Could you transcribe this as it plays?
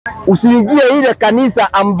Usiingie ile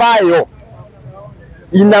kanisa ambayo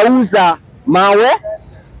inauza mawe,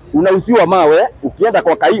 unauziwa mawe. Ukienda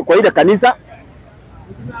kwa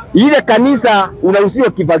ile kanisa unauziwa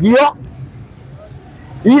kifagio,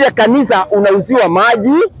 ile kanisa unauziwa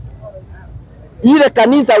maji, ile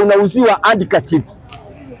kanisa unauziwa handkerchief.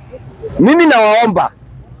 Mimi nawaomba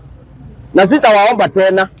na sitawaomba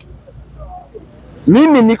tena.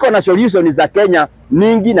 Mimi niko na solution za Kenya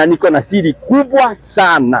mingi na niko na siri kubwa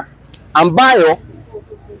sana ambayo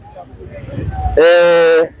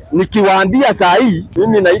nikiwaambia saa hii.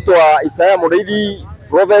 Mimi naitwa Isaya Mureithi,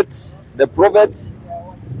 the prophet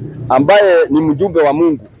ambaye ni mjumbe wa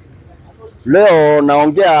Mungu. Leo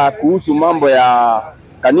naongea kuhusu mambo ya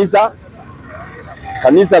kanisa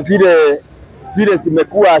vile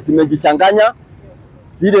zimejichanganya,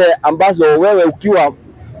 zile ambazo wewe ukiwa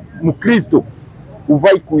Mkristo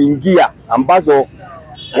uvai kuingia, ambazo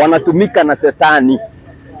wanatumika na Shetani.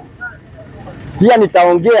 Pia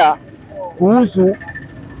nitaongea kuhusu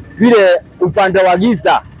vile upande wa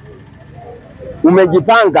giza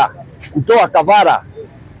umejipanga kutoa kafara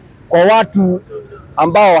kwa watu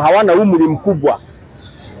ambao hawana umri mkubwa,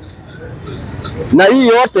 na hii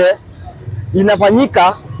yote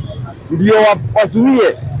inafanyika ndio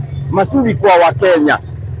wazuie mazuri kwa Wakenya.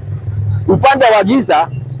 Upande wa giza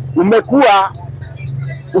umekuwa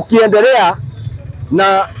ukiendelea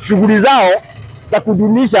na shughuli zao za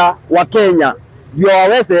kudunisha Wakenya ndio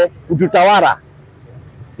waweze kututawala,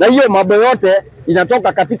 na hiyo mambo yote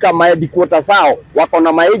inatoka katika headquarters zao. Wako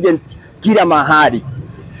na maagent kila mahali,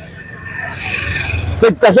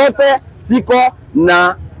 sekta zote ziko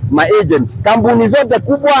na maagent. Kampuni zote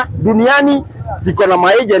kubwa duniani ziko na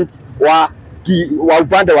maagent wa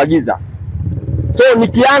upande wa giza. So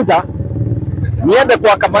nikianza niende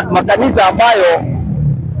kwa makanisa ambayo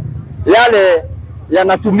yale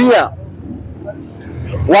yanatumia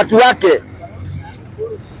watu wake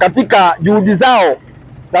katika juhudi zao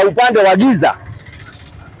za upande wa giza.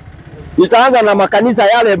 Nitaanza na makanisa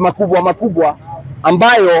yale makubwa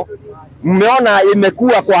ambayo mmeona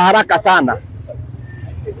imekuwa kwa haraka sana.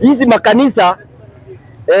 Hizi makanisa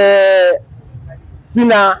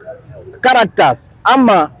sina characters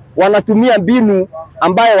ama wanatumia mbinu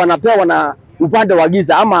ambayo wanapewa na upande wa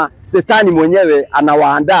giza, ama Shetani mwenyewe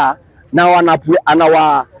anawaandaa na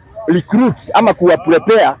anawa recruit ama kuwa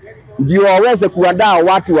prepare ndio waweze kuandaa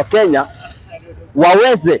watu wa Kenya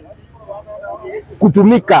waweze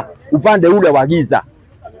kutumika upande ule wa giza.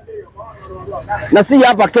 Na si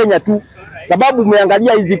hapa Kenya tu, sababu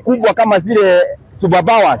umeangalia hizi kubwa kama zile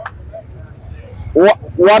superpowers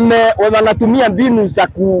wanatumia mbinu za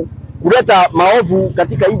kuleta maovu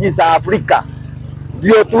katika nchi za Afrika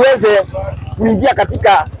ndio tuweze kuingia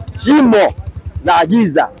katika shimo la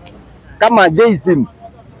giza, kama jaisim,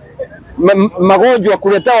 magonjwa,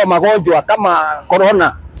 kuletewa magonjwa kama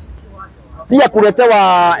corona, pia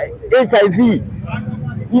kuletewa HIV,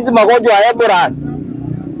 hizi magonjwa ya Ebola.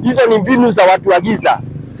 Hizo ni mbinu za watu wa giza.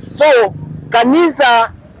 So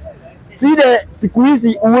kanisa sile siku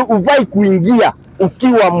hizi uvai kuingia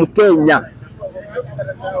ukiwa Mkenya.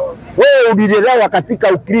 Wewe ulilelewa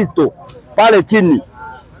katika Ukristo pale chini,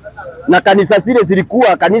 na kanisa zile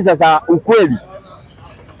zilikuwa kanisa za ukweli.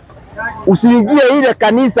 Usiingie ile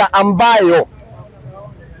kanisa ambayo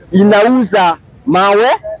inauza mawe,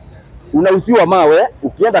 unauziwa mawe.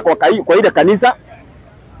 Ukienda kwa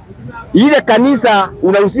ile kanisa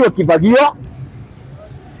unauziwa kifagio,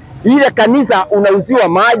 ile kanisa unauziwa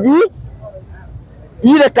maji,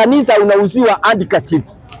 ile kanisa unauziwa handkerchief.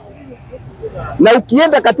 Na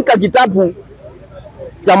ukienda katika kitabu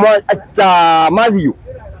cha Matthew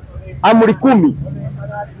amri 10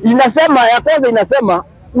 inasema, ya kwanza inasema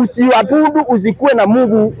usiabudu, usikue na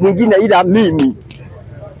Mungu mwingine ila mimi.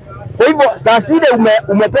 Kwa hivyo sasa ile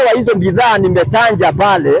umepewa hizo bidhaa nimetanja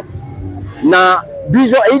pale, na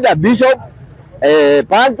either bishop,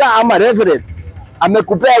 pastor ama reverend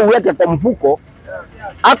amekupea uweke kwa mfuko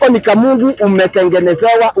ako, ni kamungu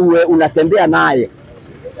umetengenezewa uwe unatembea naye.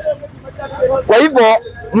 Kwa hivyo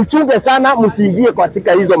mchunge sana, msiingie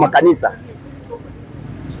katika hizo makanisa.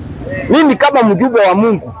 Mimi kama mjumbe wa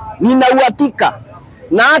Mungu nina uhakika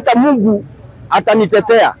na hata Mungu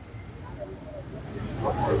atanitetea.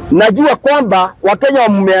 Najua kwamba Wakenya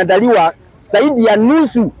wameandaliwa, zaidi ya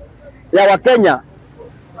nusu ya Wakenya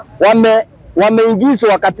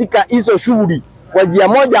wameingizwa katika hizo shughuli kwa njia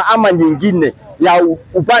moja ama nyingine ya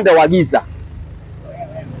upande wa giza.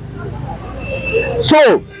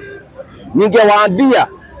 So ningewaambia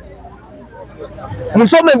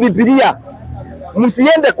msome Biblia,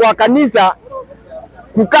 msiende kwa kanisa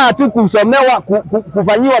kukaa tu kusomewa,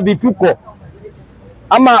 kufanyiwa vituko.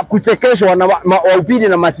 ama kuchekeshwa na wahubiri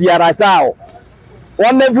na masiara zao.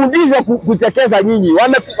 Wamefundishwa kuchekesha nyinyi,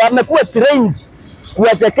 wamekuwa trained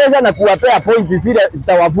kuwachekesha na kuwapea pointi zile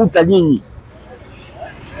zitawavuta nyinyi.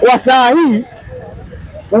 Kwa saa hii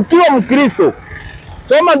ukiwa Mkristo,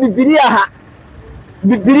 soma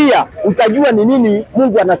Biblia utajua ni nini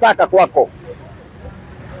Mungu anataka kwako.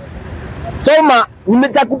 Soma,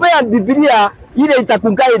 nimetakupea Biblia ile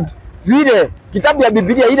itakuguide, vile kitabu ya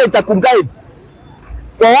Biblia ile itakuguide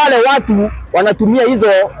kwa wale watu wanatumia hizo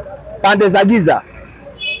pande za giza.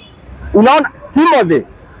 Unaona Timothy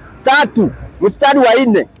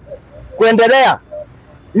 3:4 kuendelea.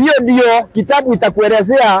 Hiyo ndio kitabu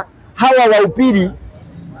itakuelezea hawa wahubiri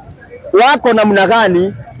wako namna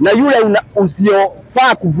gani na yule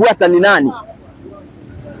usiofaa kufuata ni nani.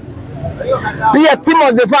 Pia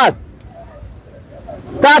Timothy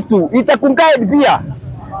 1:3 itakuguide pia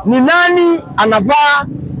ni nani anafaa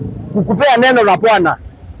kukupea neno la Bwana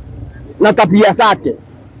na tabia zake.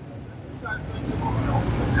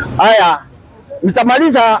 Haya,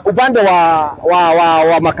 nitamaliza upande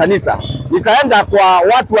wa makanisa. Nitaenda kwa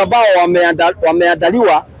watu ambao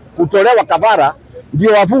wameandaliwa kutolewa kafara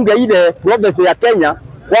ndio wafunge ile PROPHESY ya Kenya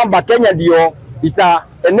kwamba Kenya ndio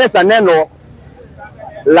itaeneza neno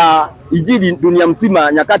la Injili dunia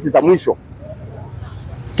mzima nyakati za mwisho.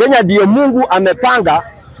 Kenya ndio Mungu amepanga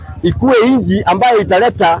ikuwe inji ambayo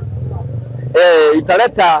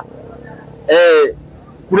italeta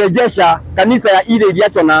kurejesha kanisa ya ile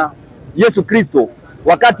iliachwa na Yesu Kristo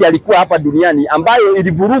wakati alikuwa hapa duniani, ambayo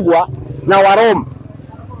ilivurugwa na Waroma.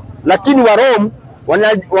 Lakini Waroma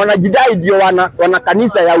wanajidai ndio wana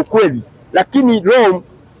kanisa ya ukweli, lakini Rome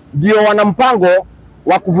ndio wana mpango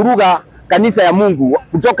wa kuvuruga kanisa ya Mungu.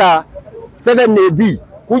 Kutoka 7 AD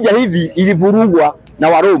kuja hivi ilivurugwa na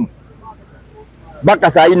Waroma.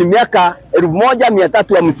 Mpaka saa hii ni miaka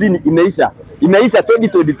 1350 imeisha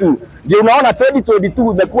 2022. Ndio unaona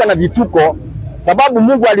 2022 imekuwa na vituko, sababu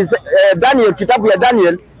Mungu Daniel, kitabu ya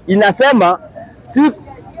Daniel inasema, si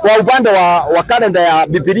kwa upande wa kalenda ya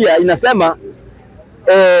Biblia inasema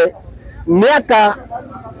miaka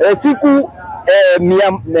siku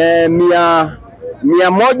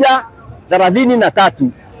 133.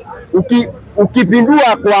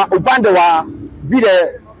 Ukipindua kwa upande wa vile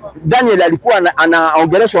Daniel alikuwa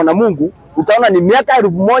anaongeleshwa na Mungu, utaona ni miaka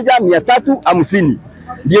 1350.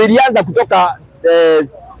 Ndio ilianza kutoka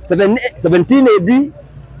 17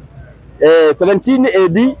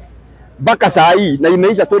 AD mpaka saa hii na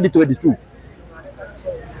imeisha 2022.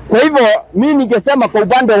 Kwa hivyo mimi ningesema kwa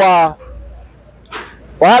upande wa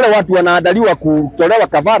wale watu wanaandaliwa kutolewa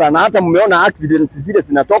kafara, na hata mmeona accident zile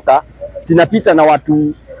zinapita na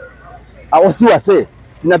watu au si wase,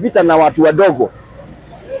 zinapita na watu wadogo.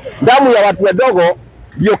 Damu ya watu wadogo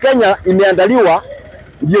ndio Kenya imeandaliwa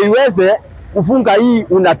ndio iweze kufunga hii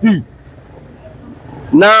unabii.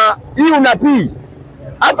 Na hii unabii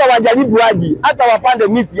hata wajaribu waji, hata wapande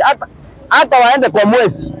miti, hata waende kwa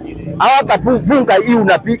mwezi, hawatafunga hii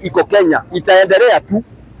unabii iko Kenya, itaendelea tu.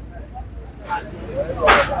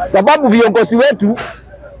 Sababu viongozi wetu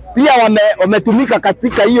pia wametumika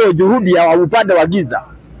katika hiyo juhudi ya upande wa giza.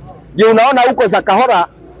 Ndio unaona huko za Kahora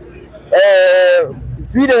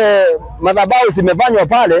zile madhabahu zimefanywa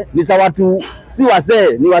pale ni za watu si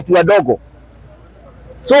wazee, ni watu wadogo.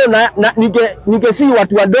 So si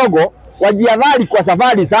watu wadogo wajiadhari kwa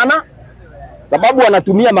safari sana, sababu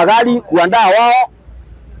wanatumia magari kuandaa wao,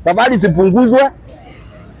 safari zipunguzwe.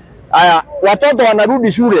 Haya, watoto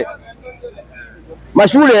wanarudi shule.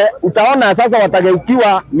 Mashule utaona sasa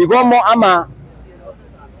watageukiwa migomo ama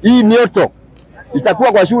hii mioto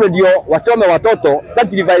itakuwa kwa shule ndio wachome watoto,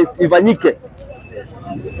 sacrifice ifanyike.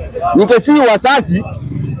 Nikesi wazazi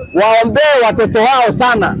waombee watoto wao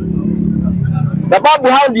sana, sababu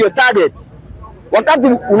hao ndio target. Wakati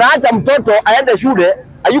unaacha mtoto aende shule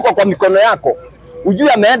hayuko kwa mikono yako,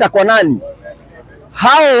 ujue ameenda kwa nani.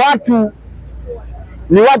 Hao watu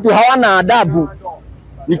ni watu hawana adabu,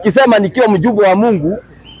 nikisema nikiwa mjumbe wa Mungu,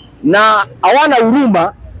 na hawana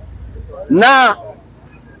huruma na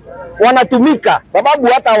wanatumika, sababu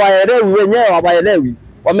hata waelewi wenyewe, hawaelewi,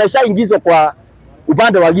 wameshaingizwa kwa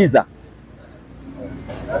upande wa giza.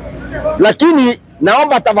 Lakini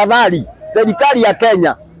naomba tafadhali serikali ya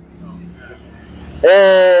Kenya,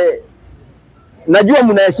 najua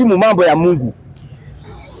mnaheshimu mambo ya Mungu,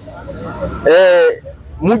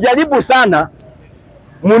 mujaribu sana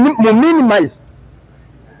minimize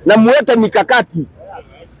na muweke mikakati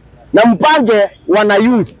na mpange wana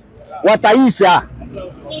youth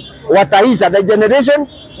wataisha, the generation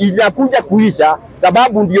inakuja kuisha,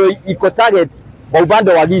 sababu ndio iko target kwa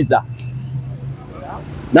upande wa giza.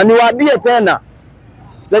 Na niwaambie tena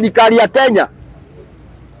serikali ya Kenya,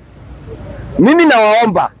 Mimi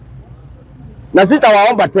nawaomba na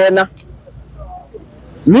sitawaomba tena.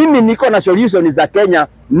 Mimi niko na solution za Kenya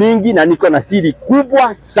mingi na niko na siri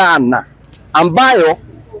kubwa sana ambayo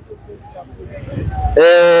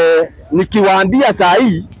nikiwaambia saa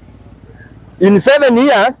hii in 7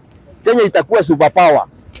 years Kenya itakuwa superpower.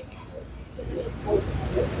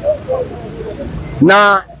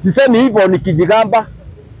 Na sisemi hivyo nikijigamba,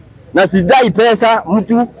 na sidai pesa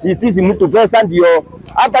mtu, sitizi mtu pesa. Ndio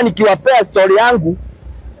hata nikiwapea story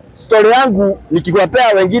yangu nikiwapea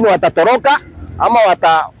wengine watatoroka ama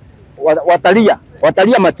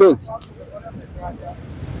watalia machozi.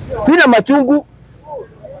 Sina machungu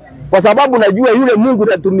kwa sababu najua yule Mungu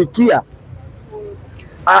natumikia.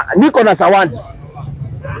 Niko na zawadi.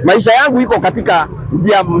 Maisha yangu iko katika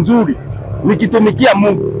njia nzuri nikitumikia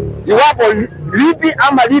Mungu. Iwapo lipi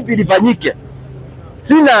ama lipi lifanyike,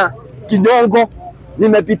 sina kinyongo,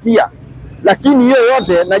 nimepitia. Lakini hiyo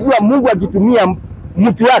yote najua Mungu akitumia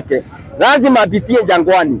mtu wake lazima apitie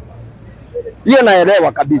jangwani. Hiyo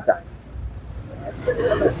naelewa kabisa.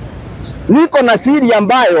 Niko na siri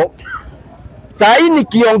ambayo saa hii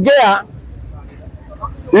nikiongea,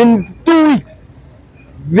 in 2 weeks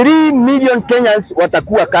 3 million Kenyans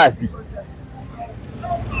watakuwa kazi.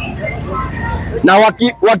 Na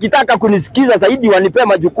wakitaka kunisikiza zaidi wanipe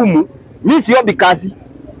majukumu, mimi siombi kazi.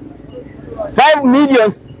 5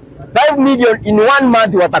 million in 1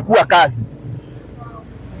 month watakuwa kazi.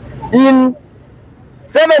 In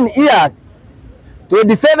 7 years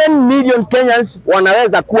 27 million Kenyans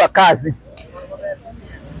wanaweza kuwa kazi.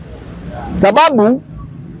 Sababu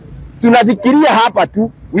tunafikiria hapa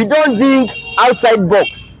tu, we don't think outside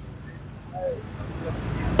box.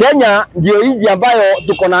 Kenya ndio nchi ambayo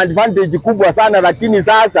tuko na advantage kubwa sana, lakini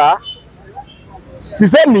sasa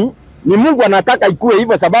sisemi ni Mungu anataka ikuwe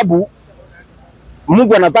hivyo, sababu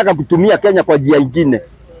Mungu anataka kutumia Kenya kwa njia nyingine.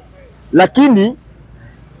 Lakini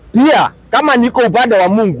pia kama niko upande wa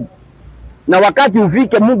Mungu na wakati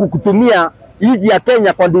ufike Mungu kutumia nchi ya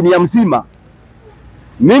Kenya kwa dunia mzima,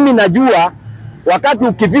 mimi najua wakati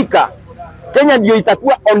ukifika Kenya ndio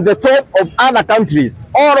itakuwa on the top of other countries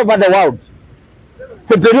all over the world,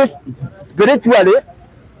 spiritually,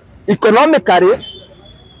 economically,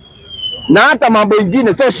 na hata mambo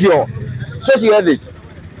mengine social ethic.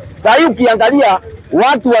 Sasa hii ukiangalia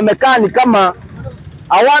watu wamekaa ni kama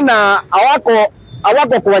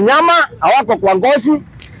hawako kwa nyama, hawako kwa ngozi,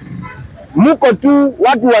 muko tu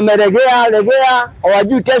watu wameregea,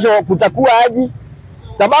 hawajui kesho kutakuwa aje,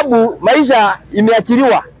 sababu maisha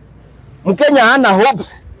imeachiliwa. Mkenya hana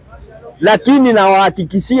hopes. Lakini na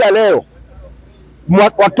wahakikishia leo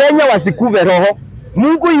Wakenya wasikuve roho.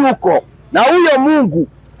 Mungu yuko, na huyo Mungu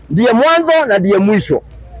ndiye mwanzo na ndiye mwisho.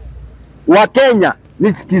 Wakenya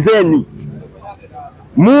nisikizeni,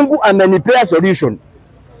 Mungu amenipea solution,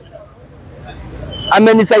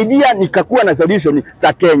 amenisaidia nikakuwa na solution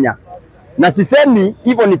za Kenya. Na sisemi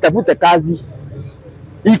hivyo nitafute kazi,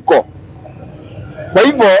 iko. Kwa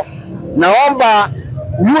hivyo naomba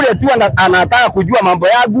yule tu anataka kujua mambo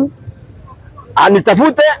yangu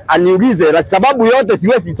anitafute, aniulize, sababu yote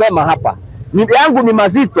siwezi soma hapa. Yangu ni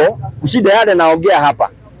mazito kushida yale naongea hapa.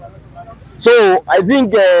 So I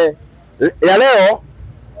think ya leo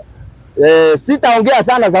sitaongea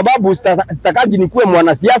sana, sababu sitakaji nikuwe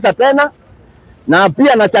mwanasiasa tena, na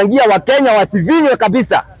pia nachangia Wakenya wasivinywe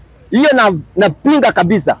kabisa. Hiyo napinga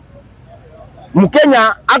kabisa.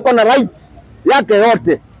 Mkenya ako na right yake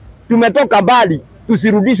yote. Tumetoka mbali,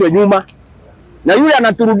 tusirudishwe nyuma. Na yule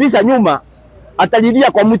anaturudisha nyuma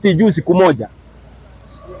atalilia kwa mti juu siku moja.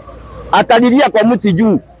 Atalilia kwa mti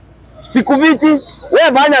juu. Siku viti,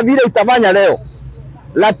 wewe fanya vile utafanya leo.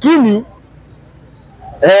 Lakini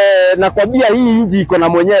nakwambia hii nchi iko na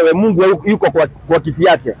mwenyewe, Mungu yuko kwa kiti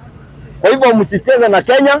yake. Kwa hivyo msiteze na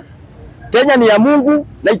Kenya. Kenya ni ya Mungu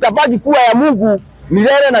na itabaki kuwa ya Mungu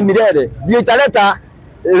milele na milele. Ndio italeta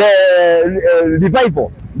revival.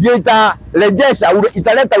 Ndio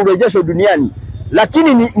italeta urejesho duniani.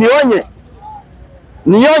 Lakini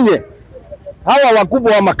nionye hawa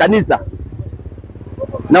wakubwa wa makanisa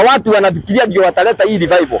na watu wanafikiria ndio wataleta hii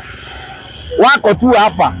revival. Wako tu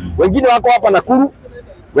hapa, wengine wako hapa Nakuru,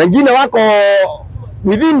 wengine wako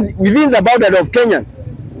within the border of Kenyans.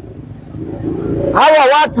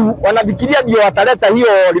 Hawa watu wanafikiria ndio wataleta hiyo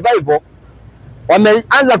revival.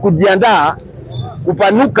 Wameanza kujiandaa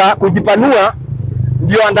kujipanua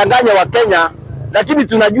ndio wandanganya wa Kenya, lakini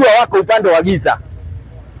tunajua wako upande wa giza.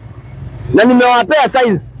 Na nimewapea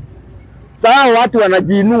signs. Sawa, watu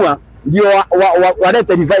wanajiinua ndio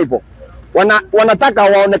walete revival. Wanataka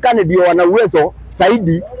waonekane ndio wana uwezo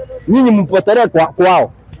zaidi, nyinyi mpotelee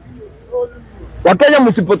kwao. Wakenya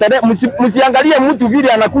msipotele, msiangalie mtu vile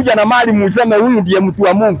anakuja na mali museme huyu ndiye mtu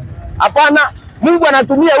wa Mungu. Hapana, Mungu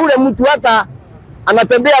anatumia ule mtu hata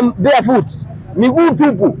anatembea barefoot, miguu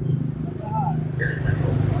tupu.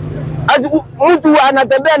 Mtu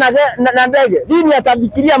anatembea na ndege, lini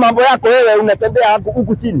atafikiria mambo yako wewe unatembea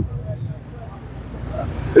huku chini?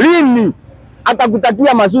 Lini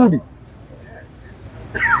atakutakia mazuri?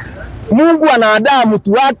 Mungu anaandaa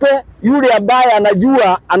mtu wake yule ambaye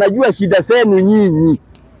anajua shida zenu nyinyi.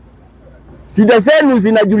 Shida zenu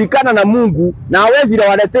zinajulikana na Mungu, na hawezi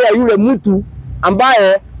waletea yule mtu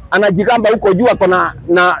ambaye anajikamba huko juu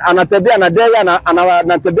na anatembea na ndege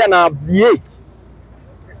anatembea na V8.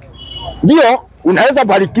 Ndio unaweza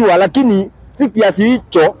barikiwa, lakini si kiasi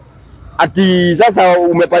hicho ati sasa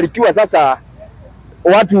umebarikiwa sasa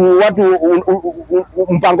watu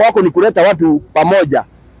mpango wako ni kuleta watu pamoja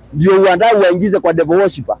ndio uandae waingize kwa devil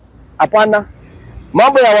worshiper. Hapana,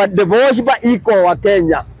 mambo ya devil worshiper iko wa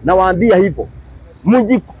Kenya, na waambia hivyo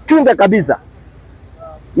mjichunge kabisa,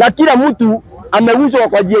 na kila mtu ameuzwa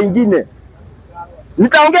kwa njia nyingine.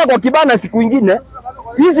 Nitaongea kwa kibana siku nyingine.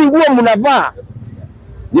 Hizi nguo mnavaa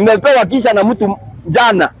nimepewa kisha na mtu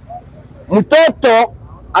jana, mtoto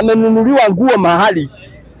amenunuliwa nguo mahali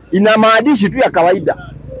ina maandishi tu ya kawaida,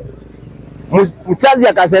 mchazi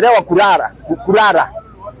akaserewa kulala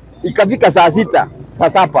ikafika saa 6 saa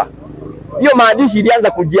 7. Hiyo maandishi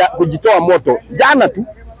ilianza kujitoa moto jana tu,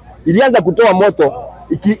 ilianza kutoa moto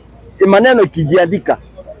maneno ikijiandika,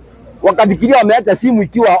 wakafikiria wameacha simu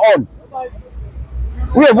ikiwa on.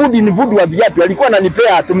 Huyo vudi ni vudi wa viatu alikuwa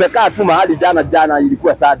ananipea, tumekaa tu mahali jana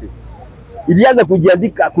ilikuwa Saturday. Ilianza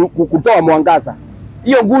kujiandika kutoa mwangaza.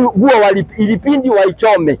 Hiyo nguo ilipindi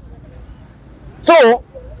waichome. So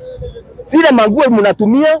sile manguo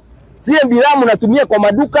mnatumia, sile bidhaa mnatumia kwa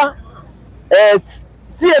maduka,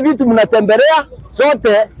 sile vitu mnatembelea,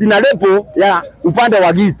 zote zina lebo ya upande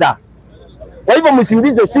wa giza. Kwa hivyo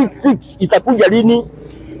msiulize 66 itakuja lini.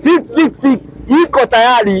 666 iko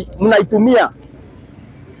tayari, mnaitumia.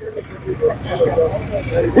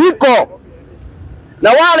 Iko. Na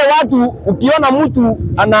wale watu ukiona mtu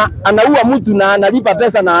anaua mtu na analipa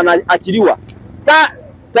pesa na anaachiliwa,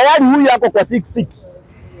 tayari huyu yako kwa 66.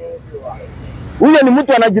 Huyo ni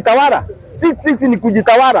mtu anajitawala. 66 ni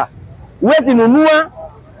kujitawala. Uwezi nunua,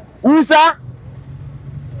 uza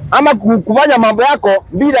ama kufanya mambo yako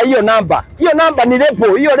bila hiyo namba. Hiyo namba ni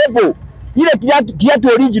lebo, hiyo lebo. Ile kiatu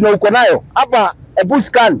original uko nayo. Hapa ebu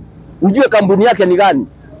scan ujue kampuni yake ni gani.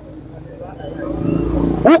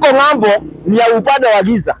 Huko ng'ambo ni ya upande wa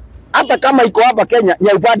giza. Hata kama iko hapa Kenya ni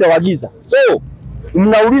ya upande wa giza. So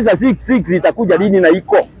mnauliza 66 itakuja lini na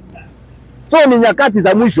iko. So ni nyakati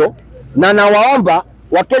za mwisho, na nawaomba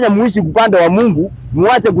Wakenya muishi upande wa Mungu,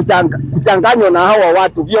 muache kuchanganywa na hawa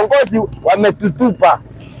watu. Viongozi wametutupa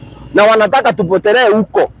na wanataka tupotelee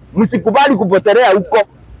huko. Msikubali kupotelea huko.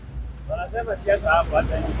 Wanasema siasa hapo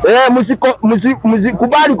hata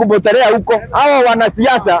msikubali kupotelea huko. Hawa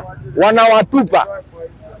wanasiasa wanawatupa.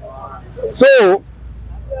 So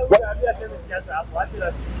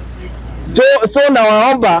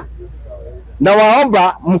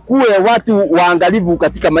nawaomba mkuwe watu waangalivu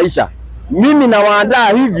katika maisha. Mimi nawaandaa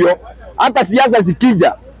hivyo, hata siasa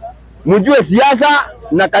zikija mjue siasa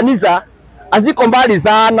na kanisa haziko mbali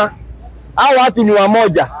sana. Hao watu ni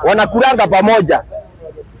wamoja, wanakulanga pamoja.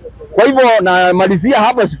 Kwa hivyo namalizia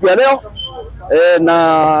hapo siku ya leo,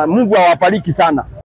 na Mungu awabariki sana.